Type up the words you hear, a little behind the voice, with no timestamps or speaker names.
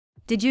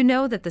Did you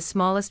know that the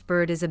smallest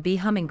bird is a bee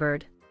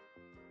hummingbird?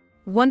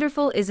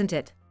 Wonderful, isn't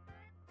it?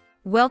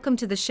 Welcome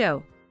to the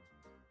show.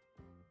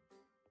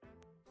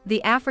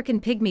 The African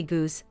pygmy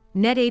goose,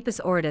 Nettapus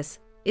auritus,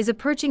 is a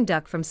perching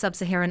duck from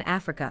sub-Saharan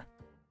Africa.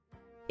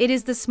 It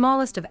is the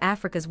smallest of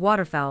Africa's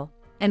waterfowl,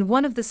 and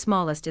one of the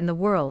smallest in the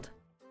world.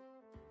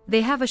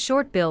 They have a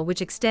short bill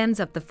which extends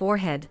up the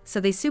forehead, so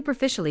they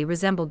superficially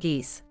resemble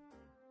geese.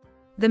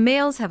 The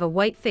males have a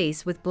white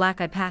face with black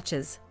eye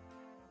patches.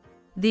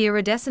 The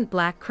iridescent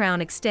black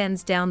crown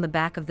extends down the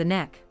back of the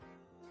neck.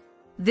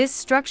 This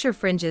structure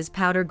fringes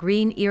powder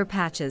green ear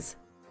patches.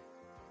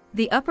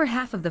 The upper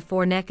half of the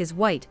foreneck is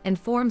white and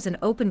forms an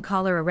open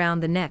collar around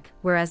the neck,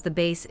 whereas the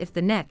base of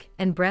the neck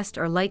and breast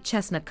are light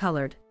chestnut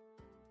colored.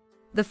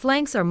 The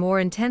flanks are more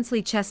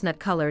intensely chestnut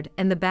colored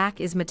and the back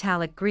is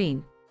metallic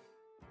green.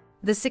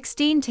 The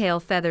 16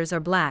 tail feathers are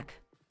black.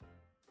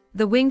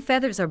 The wing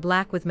feathers are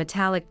black with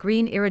metallic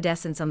green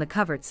iridescence on the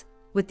coverts,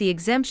 with the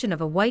exemption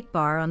of a white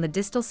bar on the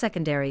distal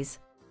secondaries.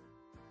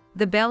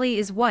 The belly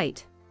is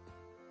white.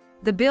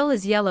 The bill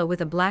is yellow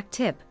with a black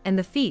tip and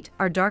the feet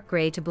are dark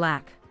gray to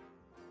black.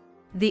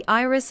 The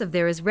iris of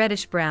there is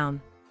reddish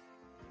brown.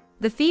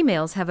 The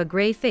females have a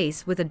gray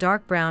face with a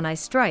dark brown eye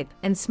stripe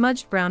and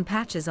smudged brown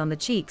patches on the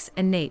cheeks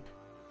and nape.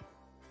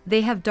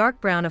 They have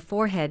dark brown of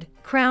forehead,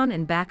 crown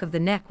and back of the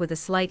neck with a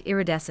slight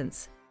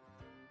iridescence.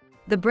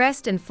 The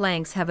breast and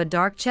flanks have a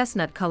dark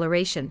chestnut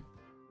coloration.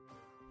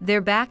 Their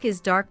back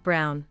is dark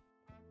brown.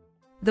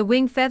 The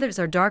wing feathers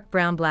are dark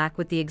brown-black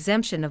with the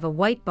exemption of a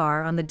white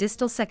bar on the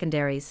distal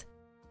secondaries.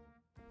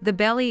 The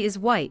belly is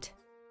white.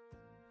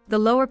 The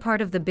lower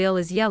part of the bill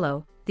is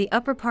yellow, the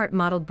upper part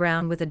mottled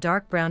brown with a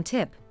dark brown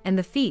tip, and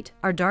the feet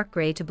are dark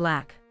gray to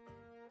black.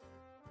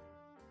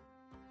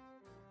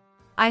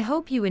 I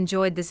hope you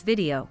enjoyed this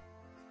video.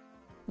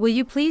 Will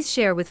you please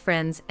share with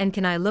friends, and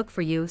can I look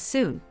for you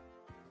soon?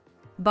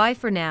 Bye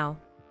for now.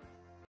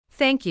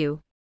 Thank you.